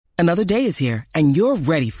Another day is here, and you're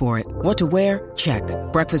ready for it. What to wear? Check.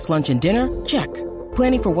 Breakfast, lunch, and dinner? Check.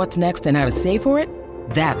 Planning for what's next and how to save for it?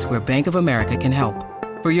 That's where Bank of America can help.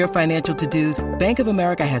 For your financial to-dos, Bank of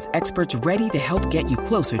America has experts ready to help get you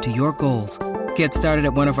closer to your goals. Get started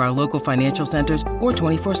at one of our local financial centers or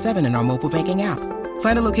 24/7 in our mobile banking app.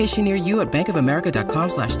 Find a location near you at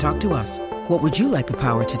bankofamerica.com/talktous. What would you like the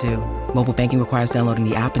power to do? Mobile banking requires downloading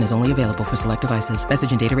the app and is only available for select devices.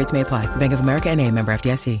 Message and data rates may apply. Bank of America N.A., member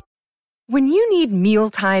FDIC. When you need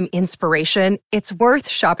mealtime inspiration, it's worth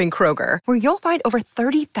shopping Kroger, where you'll find over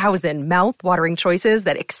 30,000 mouth-watering choices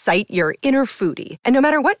that excite your inner foodie. And no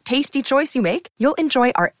matter what tasty choice you make, you'll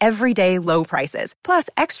enjoy our everyday low prices, plus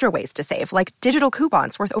extra ways to save, like digital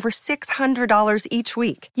coupons worth over $600 each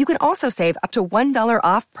week. You can also save up to $1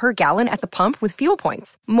 off per gallon at the pump with fuel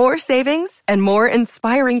points. More savings and more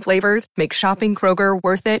inspiring flavors make shopping Kroger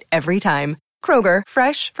worth it every time. Kroger,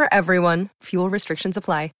 fresh for everyone. Fuel restrictions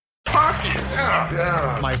apply. Hockey,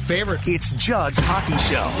 yeah. My favorite. It's Judd's Hockey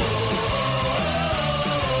Show.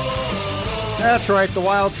 That's right. The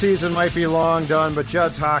Wild season might be long done, but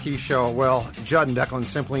Judd's Hockey Show, well, Judd and Declan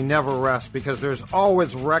simply never rest because there's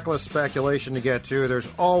always reckless speculation to get to. There's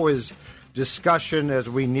always discussion as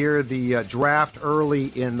we near the draft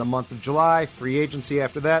early in the month of July, free agency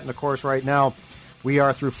after that, and of course right now we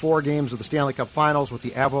are through 4 games of the Stanley Cup Finals with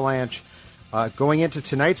the Avalanche going into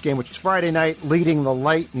tonight's game, which is Friday night, leading the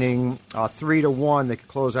Lightning 3-1. They could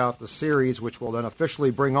close out the series, which will then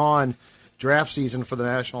officially bring on draft season for the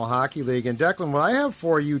National Hockey League. And Declan, what I have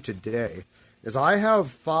for you today is I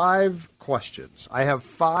have 5 questions. I have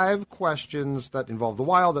 5 questions that involve the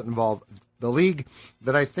Wild, that involve the league,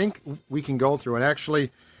 that I think we can go through. And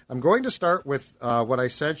actually, I'm going to start with what I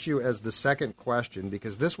sent you as the second question,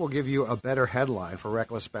 because this will give you a better headline for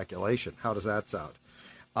reckless speculation. How does that sound?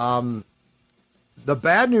 The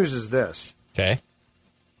bad news is this. Okay.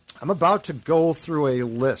 I'm about to go through a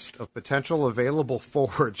list of potential available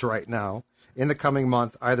forwards right now in the coming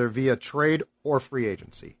month, either via trade or free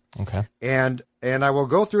agency. Okay. And I will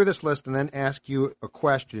go through this list and then ask you a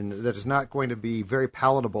question that is not going to be very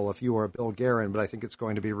palatable if you are Bill Guerin, but I think it's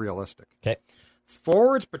going to be realistic. Okay.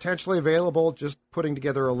 Forwards potentially available, just putting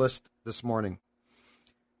together a list this morning.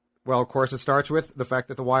 Well, of course, it starts with the fact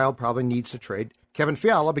that the Wild probably needs to trade Kevin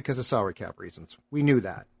Fiala because of salary cap reasons. We knew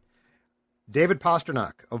that. David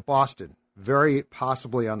Pastrnak of Boston, very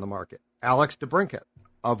possibly on the market. Alex DeBrincat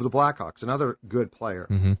of the Blackhawks, another good player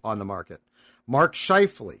on the market. Mark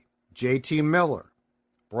Scheifele, JT Miller,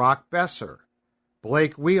 Brock Besser,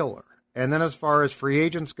 Blake Wheeler. And then as far as free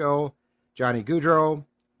agents go, Johnny Gaudreau,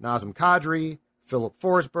 Nazem Kadri, Philip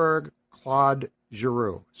Forsberg, Claude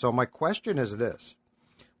Giroux. So my question is this.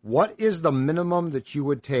 What is the minimum that you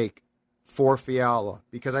would take for Fiala?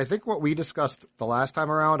 Because I think what we discussed the last time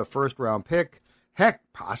around, a first-round pick, heck,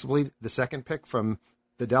 possibly the second pick from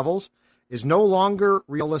the Devils, is no longer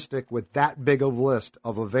realistic with that big of a list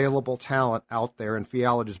of available talent out there, and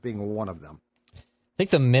Fiala just being one of them. I think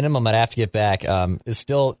the minimum I'd have to get back is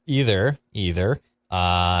still either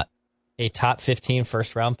a top 15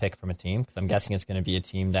 first-round pick from a team, because I'm guessing it's going to be a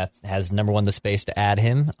team that has, number one, the space to add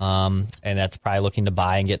him, and that's probably looking to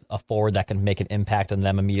buy and get a forward that can make an impact on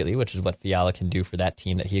them immediately, which is what Fiala can do for that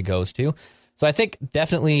team that he goes to. So I think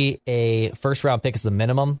definitely a first-round pick is the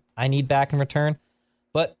minimum I need back in return.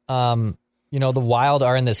 But, the Wild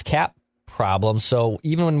are in this cap problem, so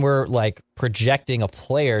even when we're like projecting a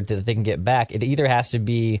player that they can get back, it either has to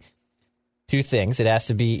be 2 things. It has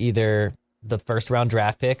to be either the first-round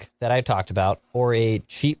draft pick that I talked about, or a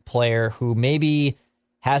cheap player who maybe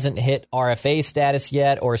hasn't hit RFA status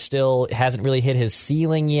yet or still hasn't really hit his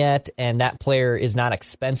ceiling yet, and that player is not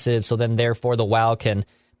expensive, so then therefore the Wild can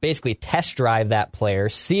basically test drive that player,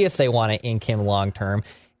 see if they want to ink him long-term.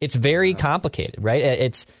 It's very complicated, right?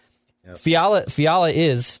 It's Fiala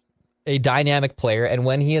is a dynamic player, and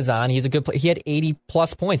when he is on, he's a good player. He had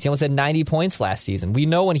 80-plus points. He almost had 90 points last season. We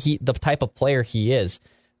know the type of player he is.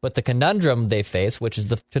 But the conundrum they face, which is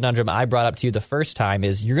the conundrum I brought up to you the first time,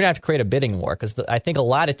 is you're going to have to create a bidding war, because I think a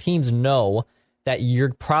lot of teams know that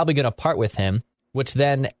you're probably going to part with him, which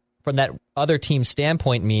then from that other team's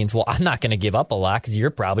standpoint means, well, I'm not going to give up a lot because you're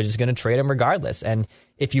probably just going to trade him regardless. And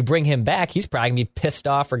if you bring him back, he's probably going to be pissed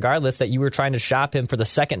off regardless that you were trying to shop him for the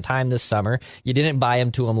second time this summer. You didn't buy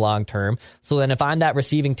him to him long term. So then if I'm that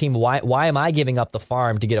receiving team, why am I giving up the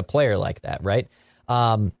farm to get a player like that, right?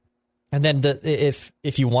 And then if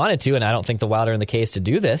you wanted to, and I don't think the Wild are in the case to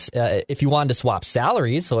do this, if you wanted to swap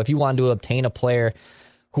salaries, so if you wanted to obtain a player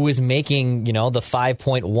who is making, the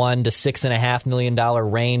 $5.1 to $6.5 million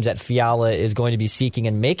range that Fiala is going to be seeking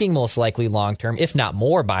and making most likely long term, if not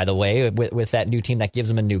more, by the way, with that new team that gives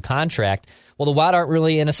him a new contract. Well, the Wild aren't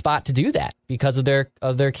really in a spot to do that because of their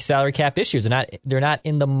salary cap issues. They're not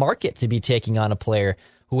in the market to be taking on a player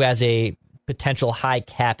who has a potential high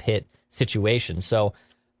cap hit situation. So,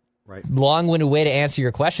 right. Long-winded way to answer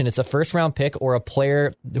your question. It's a first-round pick or a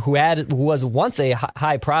player who was once a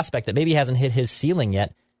high prospect that maybe hasn't hit his ceiling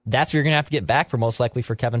yet. That's what you're going to have to get back for most likely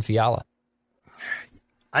for Kevin Fiala.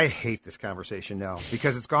 I hate this conversation now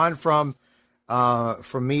because it's gone from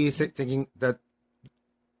me thinking that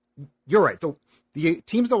you're right. The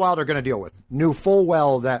teams the Wild are going to deal with knew full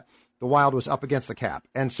well that the Wild was up against the cap.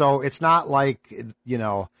 And so it's not like,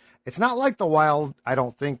 it's not like the Wild, I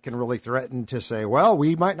don't think, can really threaten to say, well,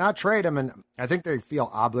 we might not trade him. And I think they feel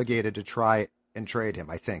obligated to try and trade him,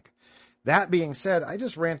 I think. That being said, I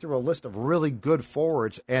just ran through a list of really good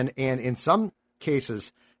forwards and in some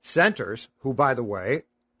cases, centers, who, by the way,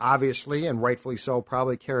 obviously and rightfully so,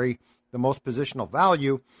 probably carry the most positional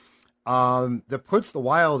value, that puts the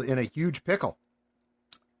Wild in a huge pickle.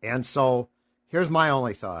 And so here's my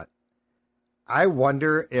only thought. I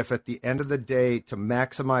wonder if at the end of the day, to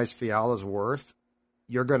maximize Fiala's worth,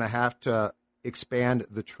 you're going to have to expand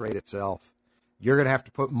the trade itself. You're going to have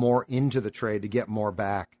to put more into the trade to get more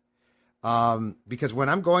back. Because when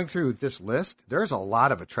I'm going through this list, there's a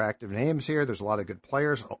lot of attractive names here. There's a lot of good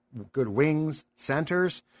players, good wings,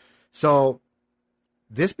 centers. So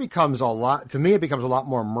this becomes to me, it becomes a lot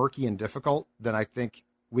more murky and difficult than I think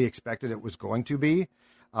we expected it was going to be.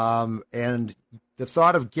 And the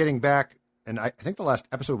thought of getting back, and I think the last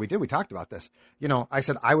episode we talked about this. I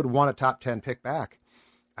said I would want a top 10 pick back.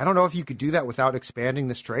 I don't know if you could do that without expanding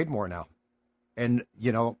this trade more now. And,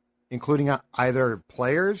 including either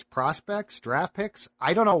players, prospects, draft picks.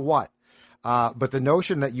 I don't know what. But the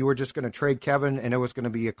notion that you were just going to trade Kevin and it was going to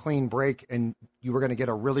be a clean break and you were going to get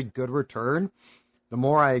a really good return, the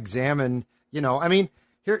more I examine,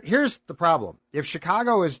 here's the problem. If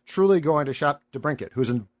Chicago is truly going to shop DeBrincat, who's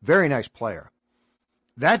a very nice player,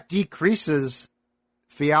 that decreases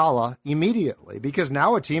Fiala immediately because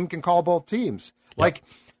now a team can call both teams. Yep. Like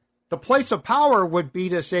the place of power would be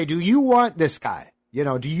to say, do you want this guy?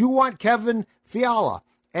 Do you want Kevin Fiala?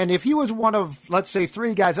 And if he was one of, let's say,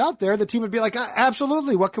 3 guys out there, the team would be like,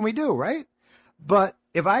 absolutely, what can we do, right? But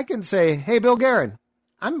if I can say, hey, Bill Guerin,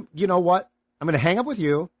 you know what? I'm going to hang up with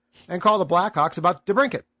you and call the Blackhawks about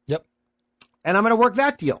DeBrincat. Yep. And I'm going to work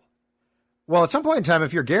that deal. Well, at some point in time,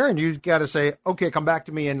 if you're Guerin, you've got to say, okay, come back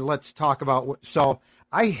to me and let's talk about So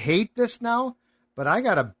I hate this now, but I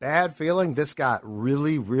got a bad feeling this got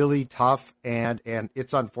really, really tough, and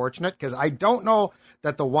it's unfortunate because I don't know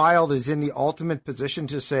that the Wild is in the ultimate position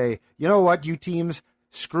to say, you know what, you teams,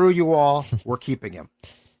 screw you all, we're keeping him.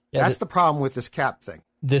 That's the problem with this cap thing.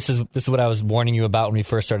 This is what I was warning you about when we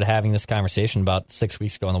first started having this conversation about 6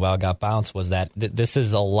 weeks ago when the Wild got bounced, was that this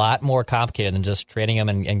is a lot more complicated than just trading him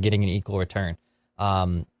and getting an equal return.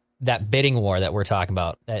 That bidding war that we're talking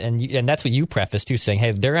about, and that's what you prefaced too, saying,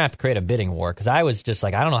 hey, they're going to have to create a bidding war, because I was just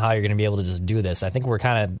like, I don't know how you're going to be able to just do this. I think we're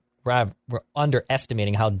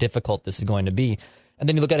underestimating how difficult this is going to be. And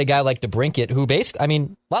then you look at a guy like DeBrincat, who basically, a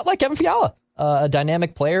lot like Kevin Fiala, a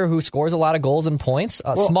dynamic player who scores a lot of goals and points,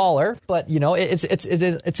 smaller, but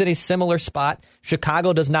it's in a similar spot.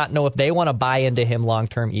 Chicago does not know if they want to buy into him long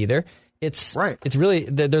term either. It's really,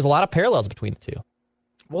 there's a lot of parallels between the two.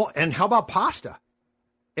 Well, and how about Pasta?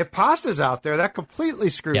 If Pasta's out there, that completely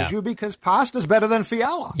screws you, because Pasta's better than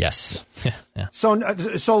Fiala. Yes. Yeah. So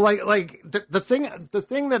like the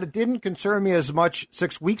thing that it didn't concern me as much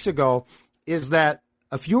 6 weeks ago is that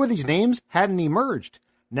a few of these names hadn't emerged.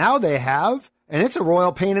 Now they have, and it's a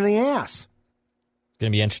royal pain in the ass. It's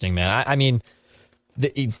going to be interesting, man.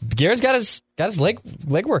 Garrett's got his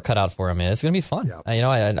legwork cut out for him, man. It's going to be fun. Yep. I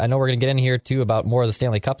know we're going to get in here, too, about more of the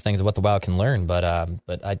Stanley Cup things and what the Wild can learn, but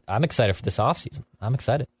I'm excited for this offseason. I'm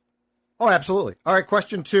excited. Oh, absolutely. All right,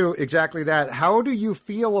 question 2, exactly that. How do you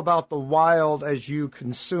feel about the Wild as you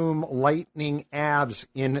consume Lightning Avs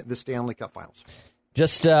in the Stanley Cup Finals?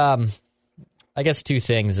 Just, I guess 2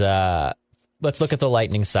 things. Let's look at the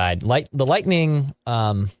Lightning side. The Lightning,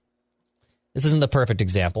 this isn't the perfect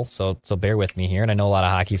example, so bear with me here. And I know a lot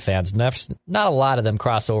of hockey fans, not a lot of them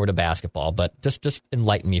cross over to basketball, but just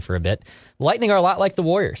enlighten me for a bit. Lightning are a lot like the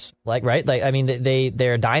Warriors, right?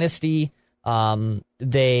 They're a dynasty.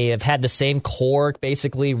 They have had the same core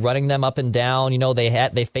basically running them up and down.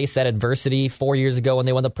 They faced that adversity 4 years ago when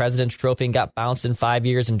they won the President's Trophy and got bounced in 5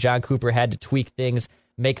 years, and John Cooper had to tweak things,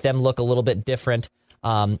 make them look a little bit different.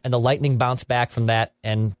 And the Lightning bounced back from that,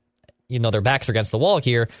 and even though their backs are against the wall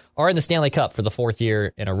here, are in the Stanley Cup for the fourth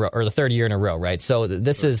year in a row, or the third year in a row, right? So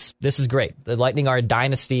this is great. The Lightning are a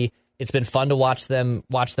dynasty. It's been fun to watch them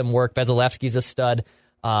work. Vasilevsky's a stud.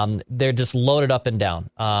 They're just loaded up and down.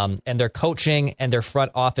 And their coaching and their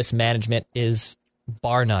front office management is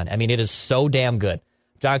bar none. I mean, it is so damn good.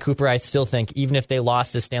 John Cooper, I still think, even if they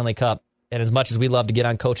lost the Stanley Cup, and as much as we love to get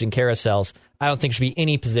on coaching carousels, I don't think should be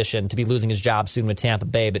any position to be losing his job soon with Tampa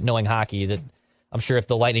Bay. But knowing hockey, that I'm sure if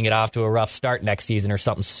the Lightning get off to a rough start next season or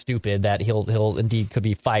something stupid, that he'll indeed could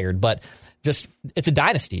be fired. But just, it's a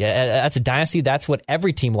dynasty. That's a dynasty. That's what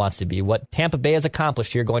every team wants to be. What Tampa Bay has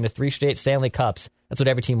accomplished here, going to 3 straight Stanley Cups, that's what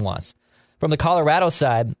every team wants. From the Colorado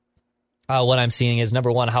side, what I'm seeing is, number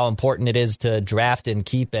one, how important it is to draft and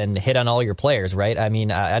keep and hit on all your players, right? I mean,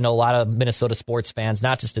 I know a lot of Minnesota sports fans,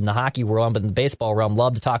 not just in the hockey world, but in the baseball realm,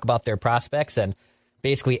 love to talk about their prospects. And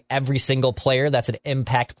basically every single player that's an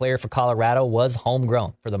impact player for Colorado was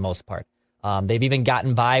homegrown for the most part. They've even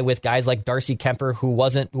gotten by with guys like Darcy Kemper, who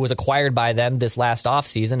was acquired by them this last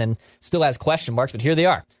offseason and still has question marks, but here they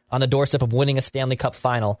are on the doorstep of winning a Stanley Cup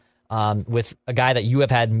final. With a guy that you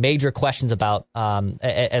have had major questions about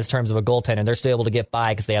as terms of a goaltender, and they're still able to get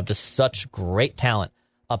by because they have just such great talent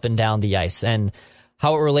up and down the ice. And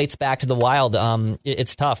how it relates back to the Wild,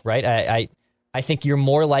 it's tough, right? I think you're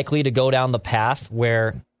more likely to go down the path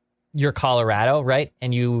where you're Colorado, right?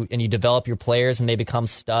 And you develop your players and they become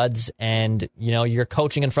studs, and your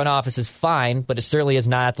coaching and front office is fine, but it certainly is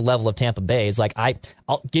not at the level of Tampa Bay. It's like,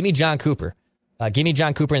 give me John Cooper. Give me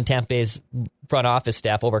John Cooper and Tampa Bay's front office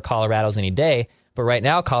staff over Colorado's any day. But right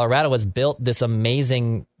now, Colorado has built this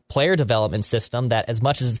amazing player development system that, as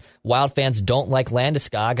much as Wild fans don't like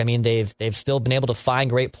Landeskog, I mean, they've still been able to find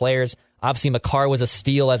great players. Obviously, Makar was a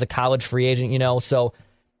steal as a college free agent, So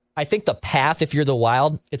I think the path, if you're the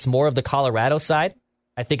Wild, it's more of the Colorado side.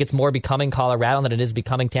 I think it's more becoming Colorado than it is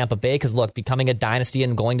becoming Tampa Bay. Because, look, becoming a dynasty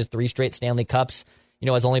and going to 3 straight Stanley Cups,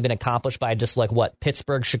 has only been accomplished by just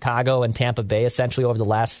Pittsburgh, Chicago, and Tampa Bay, essentially over the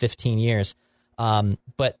last 15 years.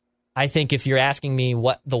 But I think if you're asking me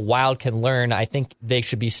what the Wild can learn, I think they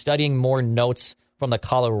should be studying more notes from the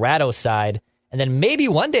Colorado side, and then maybe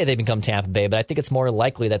one day they become Tampa Bay, but I think it's more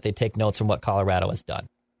likely that they take notes from what Colorado has done.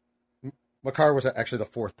 Makar was actually the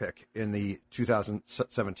 4th pick in the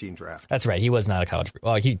 2017 draft. That's right. He was not a college.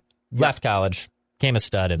 Well, he left college, became a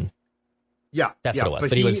stud, and that's what it was.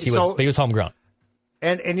 But he was homegrown.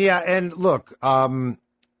 And look,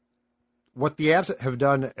 what the Avs have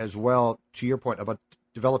done as well, to your point about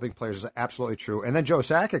developing players, is absolutely true. And then Joe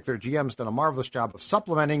Sakic, their GM's done a marvelous job of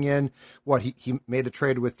supplementing in what he made a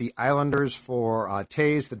trade with the Islanders for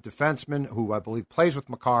Taze, the defenseman, who I believe plays with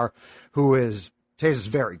Makar, Taze is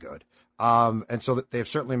very good. And so they've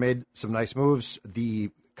certainly made some nice moves. The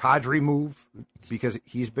Kadri move, because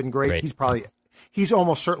he's been great. He's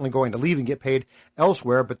almost certainly going to leave and get paid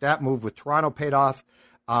elsewhere, but that move with Toronto paid off.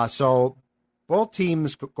 So both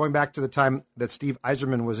teams, going back to the time that Steve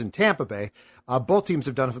Yzerman was in Tampa Bay, both teams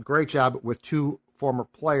have done a great job with 2 former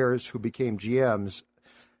players who became GMs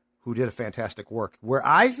who did a fantastic work. Where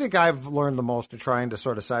I think I've learned the most in trying to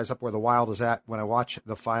sort of size up where the Wild is at when I watch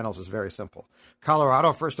the finals is very simple.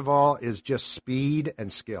 Colorado, first of all, is just speed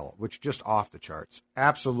and skill, which just off the charts.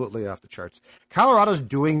 Absolutely off the charts. Colorado's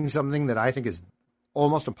doing something that I think is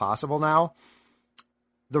almost impossible now.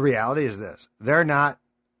 The reality is this. They're not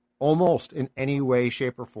almost in any way,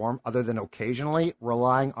 shape, or form, other than occasionally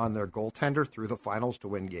relying on their goaltender through the finals to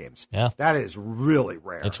win games. Yeah. That is really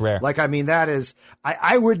rare. It's rare. That is,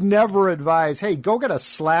 I would never advise, hey, go get a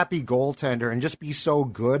slappy goaltender and just be so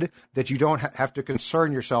good that you don't have to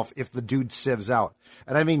concern yourself if the dude sieves out.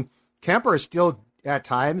 And I mean, Kemper is still, at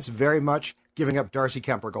times, very much giving up Darcy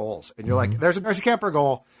Kemper goals. And you're like, there's a Darcy Kemper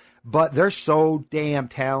goal, but they're so damn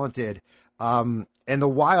talented. And the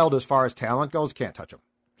Wild, as far as talent goes, can't touch them.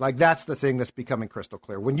 That's the thing that's becoming crystal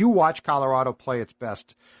clear. When you watch Colorado play its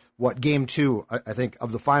best, game 2, I think,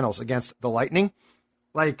 of the finals against the Lightning,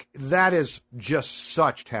 that is just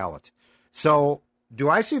such talent. So do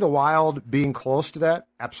I see the Wild being close to that?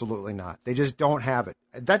 Absolutely not. They just don't have it.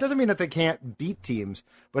 That doesn't mean that they can't beat teams,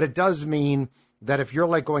 but it does mean that if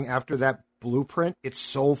you're going after that blueprint, it's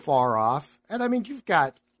so far off. And I mean,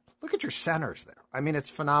 look at your centers there. I mean, it's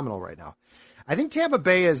phenomenal right now. I think Tampa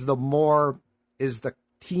Bay is the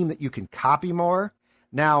team that you can copy more.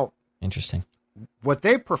 Now, interesting. What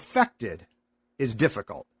they perfected is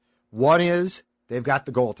difficult. One is they've got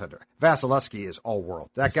the goaltender. Vasilevsky is all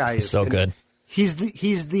world. That guy is so good. He's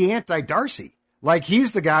the anti-Darcy.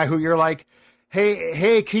 He's the guy who you're like,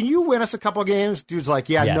 hey, can you win us a couple games? Dude's like,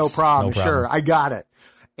 yeah, yes, no problem. Sure, I got it.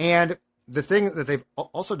 And the thing that they've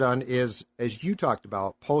also done is, as you talked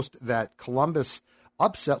about, post that Columbus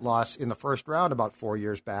upset loss in the first round about 4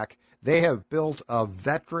 years back. They have built a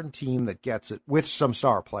veteran team that gets it with some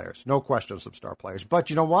star players. No question, some star players. But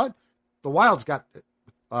you know what? The Wild's got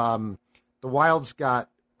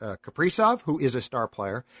Kaprizov, who is a star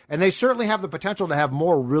player, and they certainly have the potential to have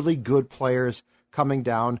more really good players coming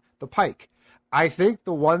down the pike. I think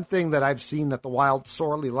the one thing that I've seen that the Wild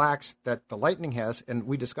sorely lacks that the Lightning has, and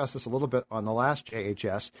we discussed this a little bit on the last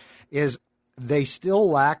JHS, is they still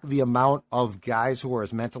lack the amount of guys who are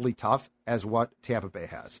as mentally tough as what Tampa Bay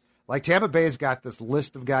has. Like, Tampa Bay's got this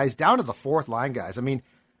list of guys down to the fourth line guys. I mean,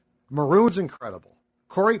 Maroon's incredible.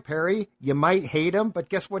 Corey Perry, you might hate him, but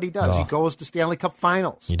guess what he does? He goes to Stanley Cup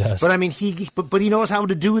Finals. He does. But I mean, he knows how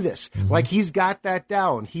to do this. Mm-hmm. Like, he's got that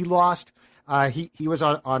down. He lost. He was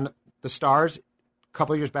on the Stars a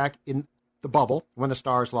couple of years back in the bubble when the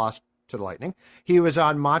Stars lost to the Lightning. He was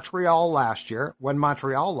on Montreal last year when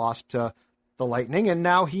Montreal lost to the Lightning, and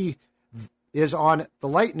now he is on the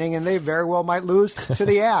Lightning, and they very well might lose to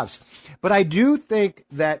the Avs. But I do think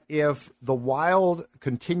that if the Wild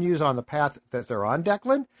continues on the path that they're on,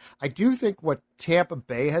 Declan, I do think what Tampa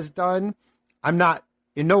Bay has done,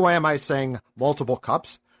 in no way am I saying multiple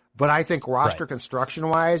cups, but I think roster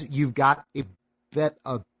construction-wise, you've got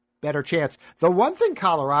a better chance. The one thing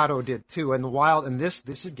Colorado did too, and the Wild, and this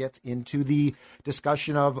gets into the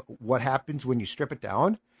discussion of what happens when you strip it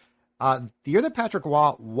down. The year that Patrick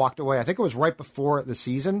Waugh walked away, I think it was right before the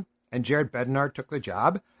season, and Jared Bednar took the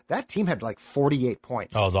job, that team had like 48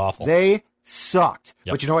 points. That was awful. They sucked.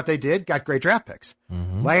 Yep. But you know what they did? Got great draft picks.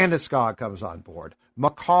 Mm-hmm. Landeskog comes on board.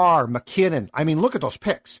 Makar, McKinnon. I mean, look at those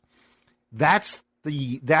picks. That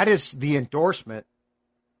is the endorsement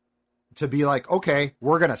to be like, okay,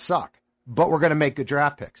 we're going to suck, but we're going to make good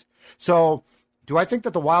draft picks. So do I think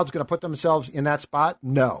that the Wild's going to put themselves in that spot?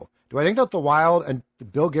 No. Do I think that the Wild and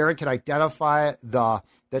Bill Guerin can identify the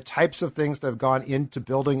types of things that have gone into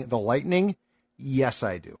building the Lightning? Yes,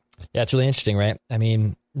 I do. Yeah, it's really interesting, right? I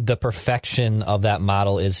mean, the perfection of that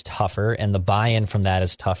model is tougher, and the buy-in from that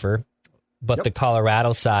is tougher. But the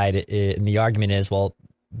Colorado side, and the argument is, well,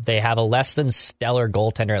 they have a less than stellar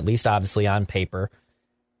goaltender, at least obviously on paper,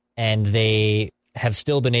 and they have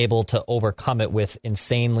still been able to overcome it with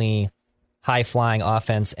insanely high-flying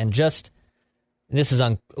offense and just... This is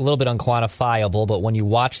a little bit unquantifiable, but when you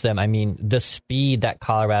watch them, I mean, the speed that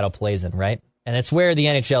Colorado plays in, right? And it's where the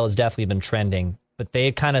NHL has definitely been trending, but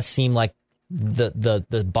they kind of seem like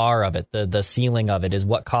the bar of it, the ceiling of it is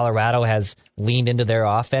what Colorado has leaned into their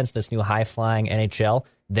offense, this new high-flying NHL.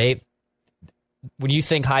 When you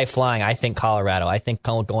think high-flying, I think Colorado. I think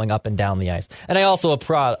going up and down the ice. And I also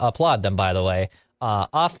applaud them, by the way,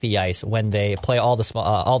 off the ice when they play all the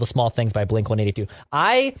small things by Blink-182.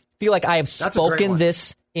 I feel like I have spoken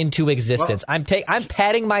this into existence. Well, I'm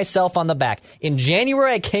patting myself on the back. In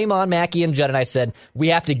January, I came on Mackie and Judd and I said, we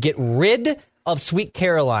have to get rid of Sweet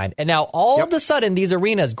Caroline. And now all of a sudden, these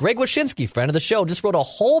arenas, Greg Wyshynski, friend of the show, just wrote a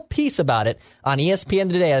whole piece about it on ESPN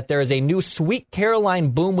today that there is a new Sweet Caroline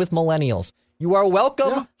boom with millennials. You are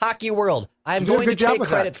welcome, hockey world. I'm going to take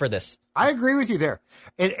credit for this. I agree with you there.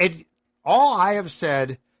 And all I have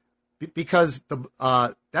said, because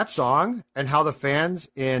that song and how the fans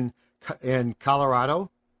in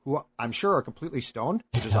Colorado, who I'm sure are completely stoned,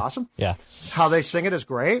 which is awesome, how they sing it is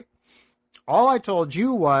great. All I told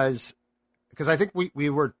you was, because I think we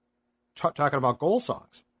were talking about goal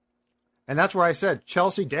songs, and that's where I said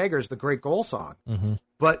Chelsea Dagger's the great goal song. Mm-hmm.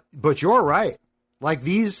 But you're right. Like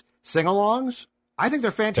these sing-alongs, I think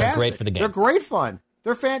they're fantastic. They're great for the game. They're great fun.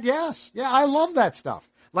 They're yes. Yeah, I love that stuff.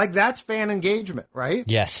 Like, that's fan engagement, right?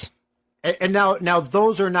 Yes. And now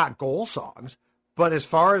those are not goal songs, but as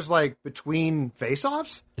far as, like, between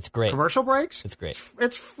face-offs, it's great. Commercial breaks, it's great.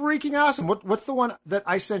 It's freaking awesome. What's the one that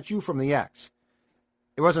I sent you from the X?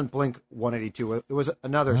 It wasn't Blink-182. It was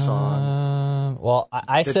another song. Well,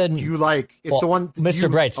 I said... You like... It's the one... Mr.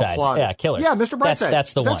 Brightside. Applauded. Yeah, Killers. Yeah, Mr. Brightside.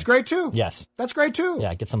 That's the one. That's great, too. Yes. That's great, too.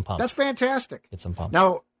 Yeah, get some pump. That's fantastic. Get some pump.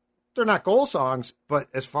 Now, they're not goal songs, but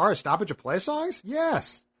as far as stoppage of play songs,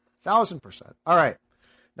 yes, 1,000%. All right,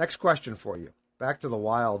 next question for you. Back to the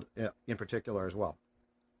Wild in particular as well.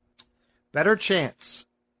 Better chance,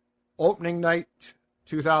 opening night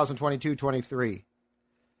 2022-23.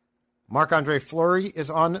 Marc-Andre Fleury is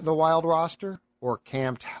on the Wild roster, or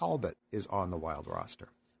Cam Talbot is on the Wild roster?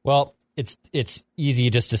 Well, it's easy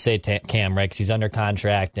just to say Cam, right? Because he's under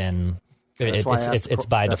contract, and it's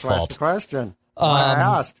by default. That's why I asked the question. I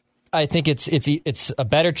asked. I think it's a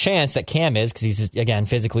better chance that Cam is because he's just, again,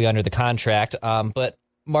 physically under the contract. But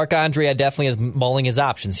Marc-Andre definitely is mulling his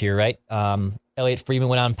options here, right? Elliot Friedman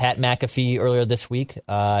went on Pat McAfee earlier this week,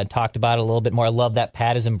 talked about it a little bit more. I love that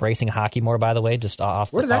Pat is embracing hockey more, by the way, just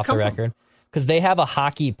off the record. because they have a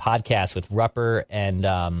hockey podcast with Rupper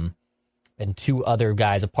and two other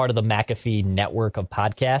guys, a part of the McAfee network of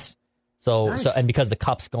podcasts. So and because the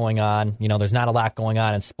Cup's going on, there's not a lot going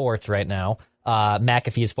on in sports right now.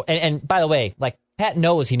 McAfee is, and by the way, like Pat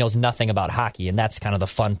knows he knows nothing about hockey, and that's kind of the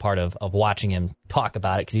fun part of watching him talk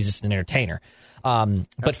about it because he's just an entertainer.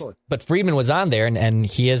 But Friedman was on there, and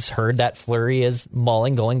he has heard that Fleury is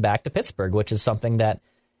mulling going back to Pittsburgh, which is something that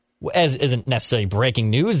isn't necessarily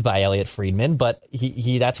breaking news by Elliot Friedman, but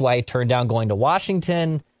he that's why he turned down going to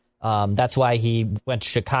Washington. That's why he went to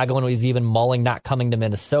Chicago and was even mulling not coming to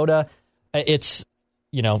Minnesota. It's,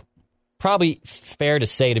 probably fair to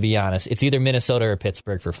say, to be honest, it's either Minnesota or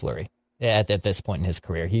Pittsburgh for Fleury at this point in his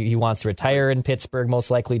career. He wants to retire in Pittsburgh,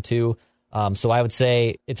 most likely too. So I would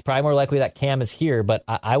say it's probably more likely that Cam is here, but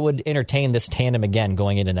I would entertain this tandem again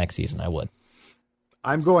going into next season. I would.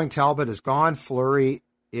 I'm going Talbot is gone. Fleury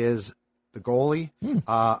is the goalie.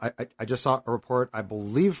 I just saw a report, I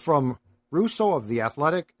believe, from Russo of The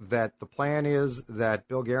Athletic that the plan is that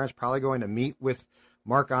Bill Guerin's probably going to meet with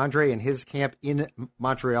Marc-Andre in his camp in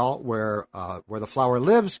Montreal, where the Flower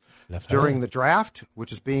lives, during the draft,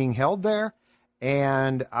 which is being held there.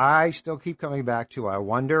 And I still keep coming back to, I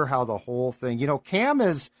wonder how the whole thing, Cam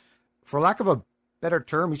is, for lack of a better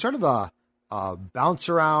term, he's sort of a bounce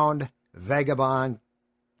around, vagabond,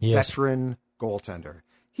 veteran goaltender.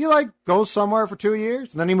 He goes somewhere for 2 years,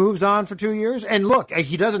 and then he moves on for 2 years. And look,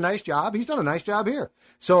 he does a nice job. He's done a nice job here.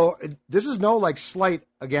 So this is no slight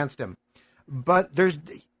against him. But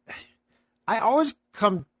I always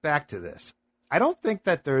come back to this. I don't think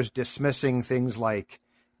that there's dismissing things like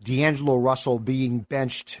D'Angelo Russell being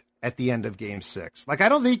benched at the end of Game 6. I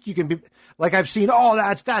don't think you can be I've seen.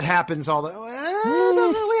 That happens all the. It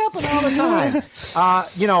doesn't really happen all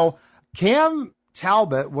the time. Cam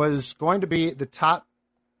Talbot was going to be the top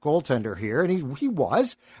goaltender here, and he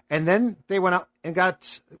was. And then they went out and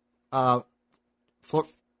got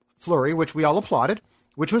Fleury, which we all applauded,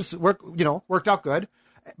 which was worked out good.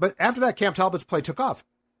 But after that, Cam Talbot's play took off.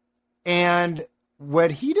 And when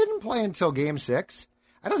he didn't play until Game 6,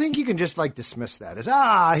 I don't think you can just dismiss that as,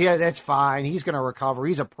 that's fine. He's going to recover.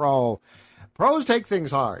 He's a pro. Pros take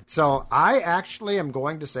things hard. So I actually am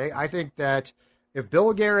going to say, I think that if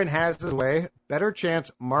Bill Guerin has his way, better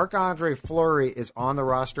chance Marc-Andre Fleury is on the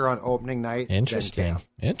roster on opening night. Interesting.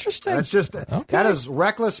 That's just, that is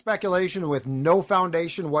reckless speculation with no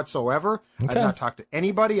foundation whatsoever. Okay. I've not talked to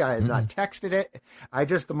anybody. I have not texted it.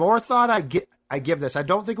 The more thought I give this, I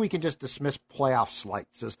don't think we can just dismiss playoff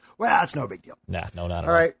slights as, it's no big deal. No, not at all.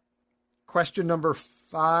 All right. Question number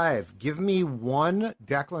 5. Give me one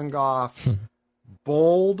Declan Goff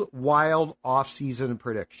bold, wild offseason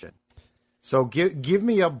prediction. So give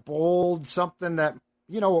me a bold something that,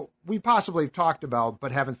 we possibly talked about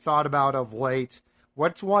but haven't thought about of late.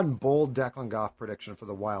 What's one bold Declan Goff prediction for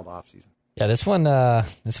the Wild offseason? Yeah, this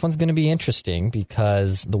one's going to be interesting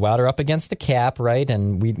because the Wild are up against the cap, right?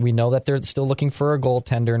 And we know that they're still looking for a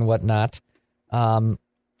goaltender and whatnot.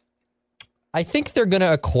 I think they're going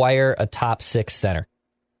to acquire a top 6 center.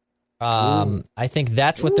 I think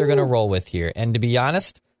that's what they're going to roll with here. And to be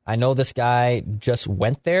honest, I know this guy just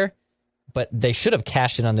went there, but they should have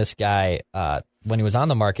cashed in on this guy when he was on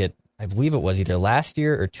the market. I believe it was either last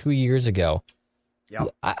year or 2 years ago.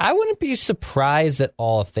 Yep. I wouldn't be surprised at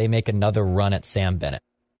all if they make another run at Sam Bennett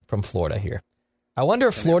from Florida here. I wonder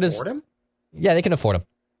if Florida's. Afford him? Yeah, they can afford him.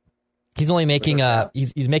 He's only making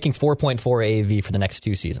he's making 4.4 AAV for the next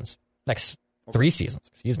 2 seasons, next 3 seasons.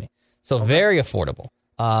 Excuse me. So very affordable.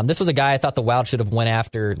 This was a guy I thought the Wild should have went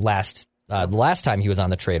after the last time he was on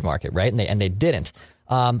the trade market, right? And they didn't.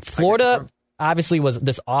 Florida obviously was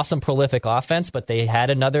this awesome, prolific offense, but they had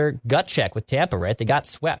another gut check with Tampa, right? They got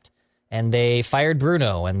swept, and they fired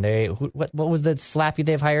Bruno, and what was the slappy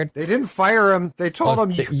they've hired? They didn't fire him. They told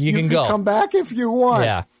him you can go. Come back if you want.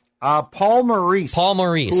 Yeah. Paul Maurice.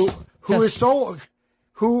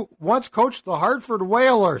 Who once coached the Hartford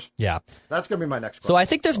Whalers. Yeah. That's going to be my next question. So I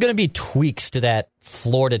think there's going to be tweaks to that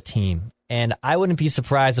Florida team, and I wouldn't be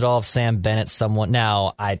surprised at all if Sam Bennett's someone.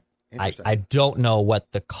 Now, I don't know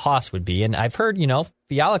what the cost would be, and I've heard,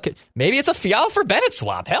 Fiala maybe it's a Fiala for Bennett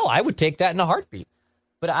swap. Hell, I would take that in a heartbeat.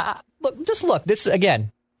 But look, this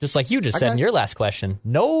again, just like you just said in your last question,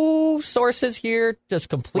 no sources here, just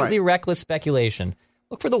completely reckless speculation.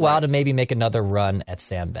 Look for the Wild to maybe make another run at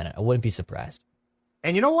Sam Bennett. I wouldn't be surprised.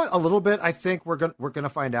 And you know what? A little bit, I think we're gonna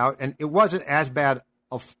find out. And it wasn't as bad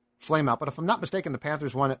a flame out, but if I'm not mistaken, the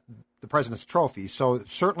Panthers won the President's Trophy. So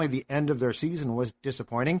certainly the end of their season was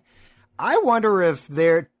disappointing. I wonder if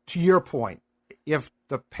to your point, if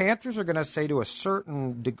the Panthers are going to say to a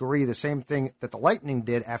certain degree the same thing that the Lightning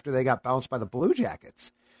did after they got bounced by the Blue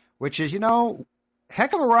Jackets, which is,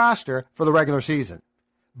 heck of a roster for the regular season.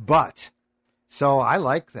 But, so I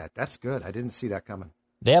like that. That's good. I didn't see that coming.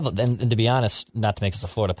 They have, and to be honest, not to make this a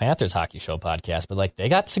Florida Panthers hockey show podcast, but they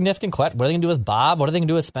got significant questions. What are they going to do with Bob? What are they going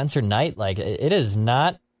to do with Spencer Knight? It is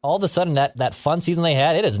not all of a sudden that fun season they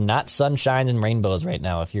had. It is not sunshine and rainbows right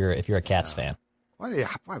now. If you're a Cats fan, why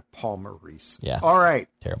Paul Maurice? Yeah. All right.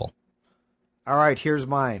 Terrible. All right. Here's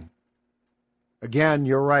mine. Again,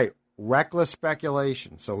 you're right. Reckless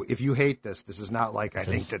speculation. So if you hate this is not like I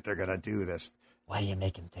think that they're going to do this. Why are you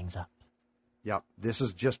making things up? Yep, this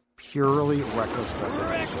is just purely reckless speculation.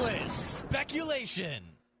 Reckless speculation.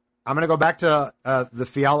 I'm going to go back to the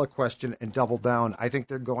Fiala question and double down. I think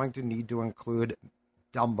they're going to need to include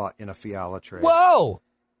Dumba in a Fiala trade. Whoa!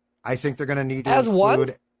 I think they're going to need to include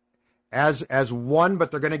one? As one, but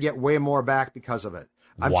they're going to get way more back because of it.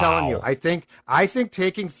 I'm telling you, I think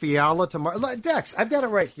taking Fiala to Dex, I've got it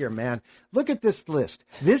right here, man. Look at this list.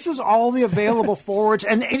 This is all the available forwards,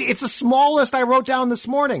 and it's a small list I wrote down this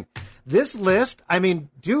morning. This list, I mean,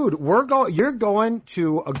 dude, you're going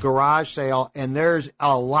to a garage sale, and there's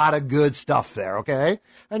a lot of good stuff there, okay?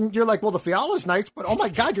 And you're like, well, the Fiala's nice, but oh my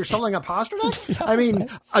God, you're selling a Pastrnak? I mean,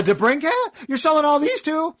 nice. A DeBrincat? You're selling all these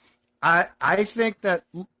two? I think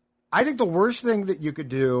the worst thing that you could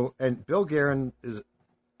do, and Bill Guerin is,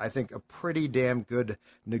 I think, a pretty damn good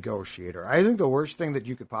negotiator. I think the worst thing that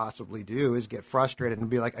you could possibly do is get frustrated and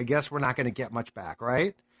be like, I guess we're not going to get much back,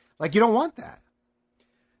 right? Like, you don't want that.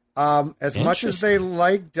 As much as they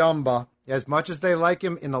like Dumba, as much as they like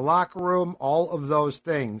him in the locker room, all of those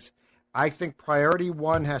things, I think priority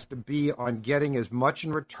one has to be on getting as much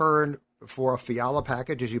in return for a Fiala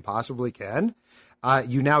package as you possibly can.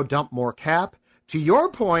 You now dump more cap. To your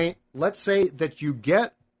point, let's say that you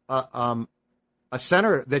get a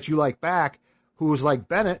center that you like back who is like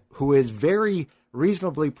Bennett, who is very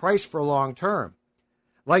reasonably priced for long term.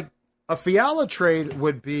 Like a Fiala trade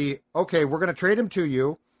would be, okay, we're going to trade him to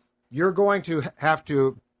you. You're going to have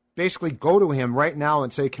to basically go to him right now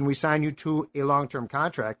and say, can we sign you to a long-term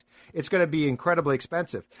contract? It's going to be incredibly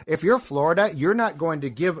expensive. If you're Florida, you're not going to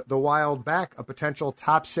give the Wild back a potential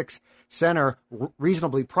top six center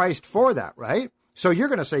reasonably priced for that, right? So you're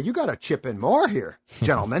going to say, you got to chip in more here,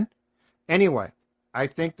 gentlemen. Anyway, I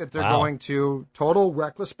think that they're going to total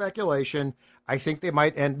reckless speculation. I think they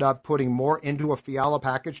might end up putting more into a Fiala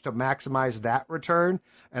package to maximize that return,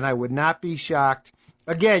 and I would not be shocked.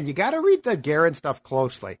 Again, you got to read the Guerin stuff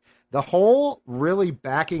closely. The whole really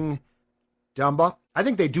backing Dumba, I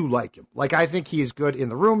think they do like him. Like, I think he is good in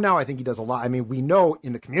the room now. I think he does a lot. I mean, we know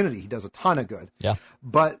in the community he does a ton of good. Yeah.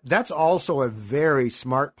 But that's also a very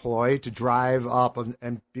smart ploy to drive up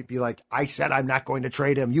and be like, I said I'm not going to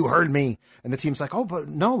trade him. You heard me. And the team's like, oh, but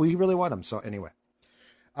no, we really want him. So anyway,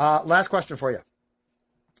 last question for you.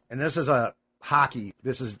 And this is a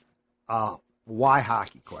why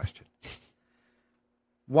hockey question.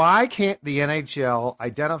 Why can't the NHL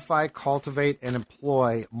identify, cultivate, and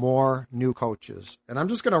employ more new coaches? And I'm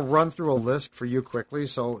just going to run through a list for you quickly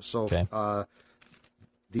so okay.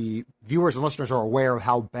 The viewers and listeners are aware of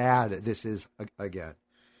how bad this is again.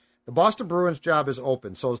 The Boston Bruins job is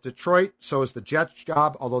open. So is Detroit. So is the Jets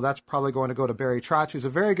job, although that's probably going to go to Barry Trotz, who's a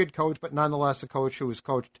very good coach, but nonetheless a coach who has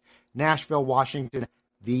coached Nashville, Washington,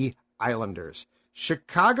 the Islanders.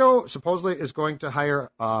 Chicago supposedly is going to hire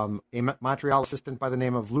a Montreal assistant by the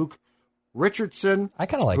name of Luke Richardson. I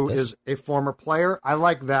kind of like who this. Is a former player. I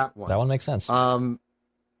like that one. That one makes sense.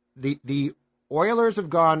 The Oilers have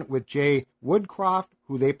gone with Jay Woodcroft,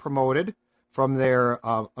 who they promoted from their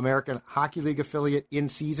American Hockey League affiliate in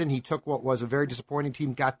season. He took what was a very disappointing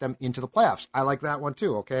team, got them into the playoffs. I like that one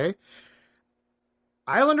too, okay?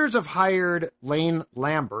 Islanders have hired Lane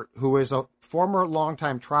Lambert, who is a former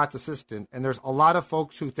longtime Trotz assistant, and there's a lot of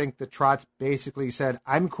folks who think that Trotz basically said,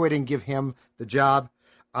 I'm quitting, give him the job.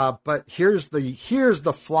 But here's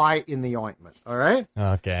the fly in the ointment, all right?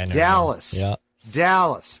 Okay. Dallas. Yeah.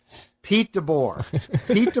 Dallas. Pete DeBoer.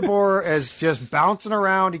 Pete DeBoer is just bouncing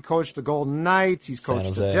around. He coached the Golden Knights. He's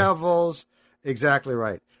coached the Devils. Exactly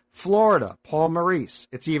right. Florida, Paul Maurice.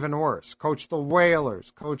 It's even worse. Coached the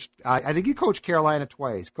Whalers. I think he coached Carolina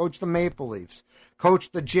twice. Coached the Maple Leafs.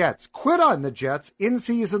 Coached the Jets. Quit on the Jets in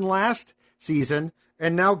season last season,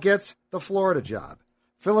 and now gets the Florida job.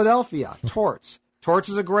 Philadelphia, Torts. Torts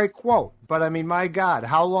is a great quote, but I mean, my God,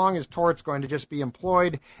 how long is Torts going to just be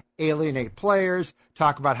employed, alienate players,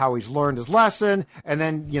 talk about how he's learned his lesson, and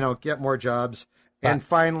then, get more jobs? And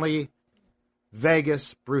finally,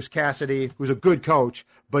 Vegas, Bruce Cassidy, who's a good coach,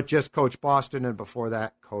 but just coached Boston, and before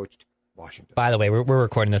that, coached Washington. By the way, we're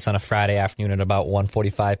recording this on a Friday afternoon at about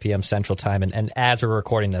 1:45 p.m. Central Time, and as we're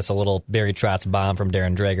recording this, a little Barry Trotz bomb from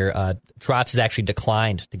Darren Dreger. Trotz has actually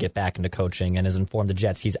declined to get back into coaching and has informed the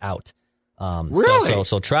Jets he's out. Really?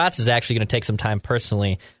 So Trotz is actually going to take some time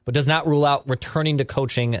personally, but does not rule out returning to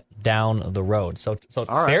coaching down the road. So right.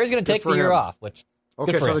 Barry's going to take the year off, which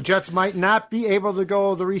okay, so the Jets might not be able to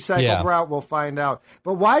go the recycled route. We'll find out.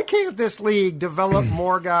 But why can't this league develop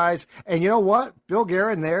more guys? And you know what? Bill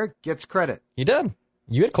Guerin there gets credit. He did.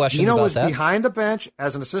 You had questions Dino about was that. behind the bench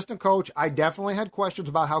as an assistant coach. I definitely had questions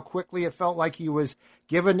about how quickly it felt like he was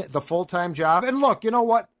given the full-time job. And look, you know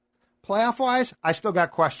what? Playoff-wise, I still got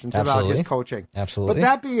questions about his coaching. Absolutely. But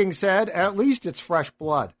that being said, at least it's fresh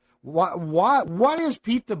blood. What is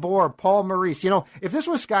Pete DeBoer, Paul Maurice? You know, if this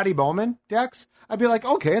was Scotty Bowman, Dex, I'd be like,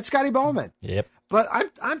 okay, it's Scotty Bowman. Yep. But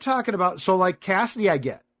I'm talking about, so like Cassidy, I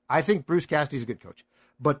get. I think Bruce Cassidy's a good coach.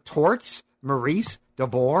 But Torts, Maurice,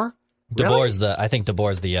 DeBoer, really? I think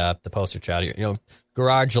DeBoer's the poster child. You know,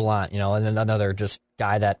 Gerard Gallant, you know, and then another just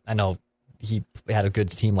guy that I know he had a good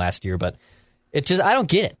team last year, but it just, I don't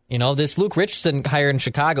get it. You know, this Luke Richardson hire in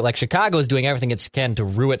Chicago, like Chicago is doing everything it can to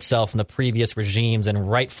rue itself in the previous regimes, and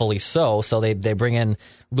rightfully so. So they bring in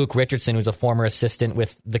Luke Richardson, who's a former assistant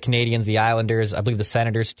with the Canadians, the Islanders, I believe the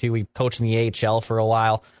Senators too. He coached in the AHL for a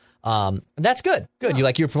while. That's good. Good.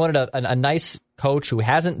 Yeah. You promoted a nice coach who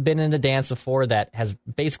hasn't been in the dance before, that has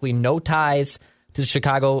basically no ties to the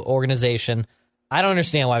Chicago organization. I don't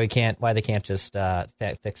understand why they can't just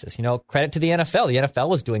fix this. You know, credit to the NFL. The NFL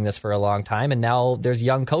was doing this for a long time, and now there's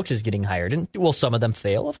young coaches getting hired. And will some of them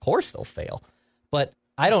fail? Of course they'll fail. But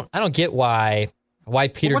I don't get why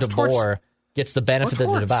Peter DeBoer gets the benefit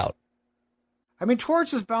of the doubt. I mean,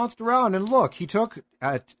 Torts has bounced around, and look, he took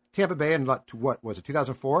Tampa Bay in what was it,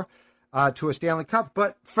 2004, to a Stanley Cup.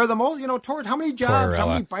 But for the most, you know, Torts, how many jobs, how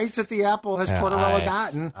many bites at the apple has Tortorella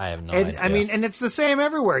gotten? I have no idea. I mean, and it's the same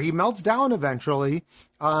everywhere. He melts down eventually.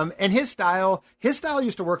 And his style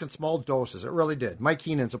used to work in small doses. It really did. Mike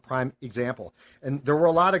Keenan's a prime example. And there were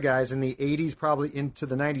a lot of guys in the 80s, probably into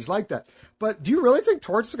the 90s like that. But do you really think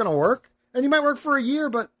Torts is going to work? And he might work for a year,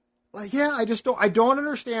 but like, yeah, I don't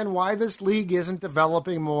understand why this league isn't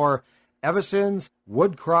developing more Evasons,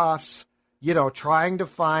 Woodcrofts, you know, trying to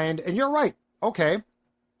find, and you're right, okay,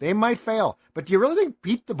 they might fail. But do you really think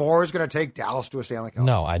Pete DeBoer is going to take Dallas to a Stanley Cup?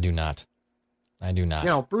 No, I do not. You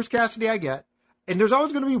know, Bruce Cassidy, I get. And there's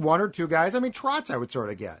always going to be one or two guys. I mean, Trotz, I would sort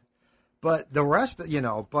of get. But the rest, you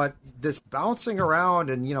know, but this bouncing around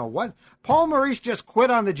and, you know, what? Paul Maurice just quit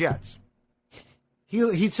on the Jets.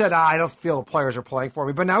 He said, I don't feel the players are playing for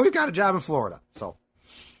me. But now he's got a job in Florida, so.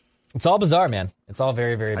 It's all bizarre, man. It's all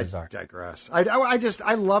very, very bizarre. I digress.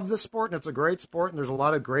 I love this sport, and it's a great sport, and there's a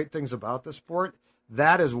lot of great things about the sport.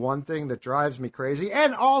 That is one thing that drives me crazy.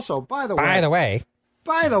 And also, by the way,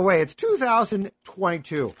 it's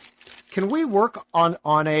 2022. Can we work on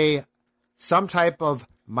some type of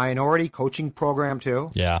minority coaching program too?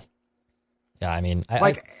 Yeah. I mean,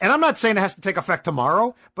 and I'm not saying it has to take effect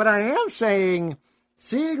tomorrow, but I am saying,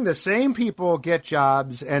 seeing the same people get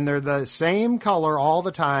jobs and they're the same color all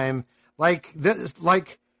the time, like there's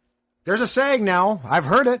a saying now, I've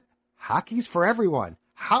heard it, hockey's for everyone.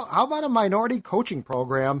 How about a minority coaching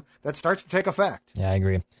program that starts to take effect? Yeah, I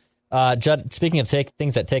agree. Judd, speaking of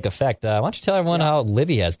things that take effect, why don't you tell everyone how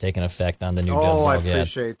Livea has taken effect on the new Judd Zulgad? I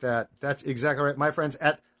appreciate that. That's exactly right. My friends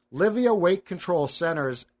at Livea Weight Control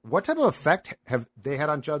Centers, what type of effect have they had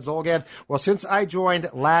on Judd Zulgad? Well, since I joined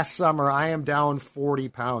last summer, I am down 40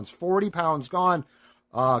 pounds. 40 pounds gone.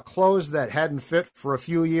 Clothes that hadn't fit for a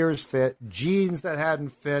few years fit. Jeans that hadn't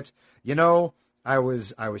fit. You know, I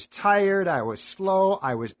was tired. I was slow.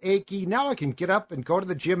 I was achy. Now I can get up and go to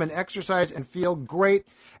the gym and exercise and feel great.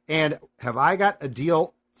 And have I got a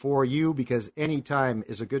deal for you? Because any time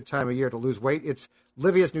is a good time of year to lose weight. It's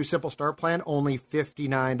Livea's new Simple Start Plan, only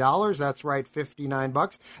 $59. That's right,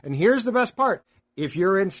 $59. And here's the best part. If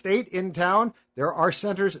you're in state, in town, there are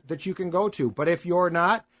centers that you can go to. But if you're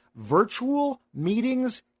not, virtual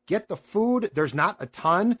meetings, get the food. There's not a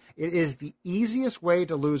ton. It is the easiest way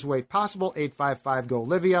to lose weight possible.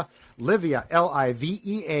 855-GO-LIVEA. Livea,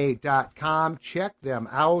 Livea.com. Check them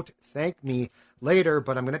out. Thank me later.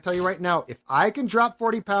 But I'm going to tell you right now, if I can drop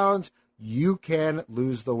 40 pounds, you can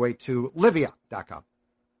lose the weight too. Livea.com.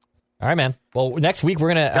 All right, man. Well, next week we're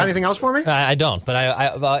gonna. Got anything else for me? I don't, but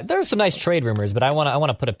I there's some nice trade rumors, but I want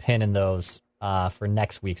to put a pin in those for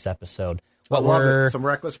next week's episode. Some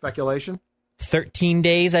reckless speculation. 13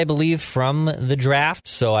 days, I believe, from the draft.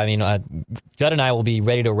 So, I mean, Judd and I will be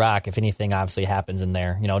ready to rock if anything obviously happens in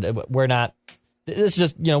there. You know, we're not this is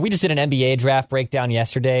just, we just did an NBA draft breakdown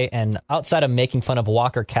yesterday, and outside of making fun of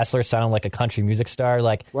Walker Kessler sounding like a country music star,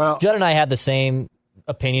 Judd and I had the same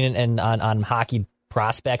opinion on hockey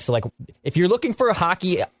prospects. So, if you're looking for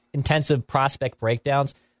hockey intensive prospect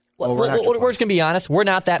breakdowns, we're just going to be honest, we're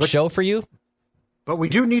not that show for you. But we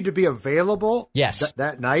do need to be available yes.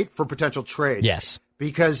 that night for potential trades. Yes.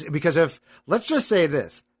 Because if, let's just say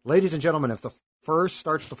this, ladies and gentlemen, if the first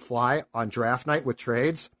starts to fly on draft night with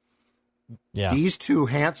trades, these two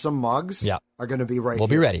handsome mugs are going to be right. We'll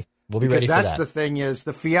be ready. We'll be ready for that. Because that's the thing is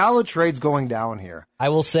the Fiala trade's going down here. I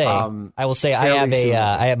will say I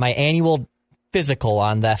have my annual physical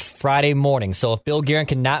on that Friday morning. So if Bill Guerin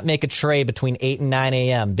cannot make a trade between 8 and 9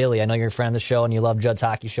 a.m., Billy, I know you're a friend of the show and you love Judd's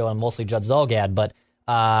hockey show and mostly Judd Zolgad, but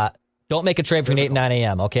don't make a trade between 8 and 9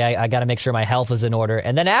 a.m., okay? I got to make sure my health is in order.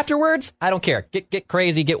 And then afterwards, I don't care. Get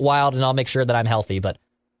crazy, get wild, and I'll make sure that I'm healthy. But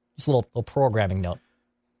just a little programming note.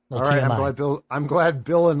 All right, I'm glad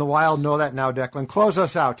Bill and the Wild know that now, Declan. Close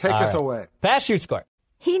us out. Take us away. Pass, shoot, score.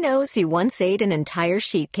 He knows you once ate an entire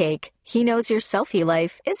sheet cake. He knows your selfie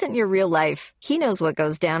life isn't your real life. He knows what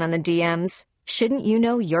goes down on the DMs. Shouldn't you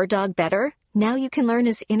know your dog better? Now you can learn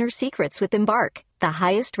his inner secrets with Embark, the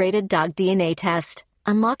highest-rated dog DNA test.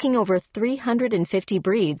 Unlocking over 350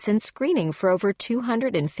 breeds and screening for over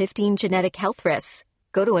 215 genetic health risks.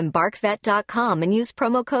 Go to EmbarkVet.com and use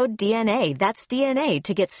promo code DNA, that's DNA,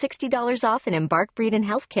 to get $60 off an Embark Breed and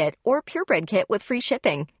Health Kit or Purebred Kit with free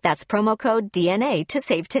shipping. That's promo code DNA to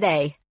save today.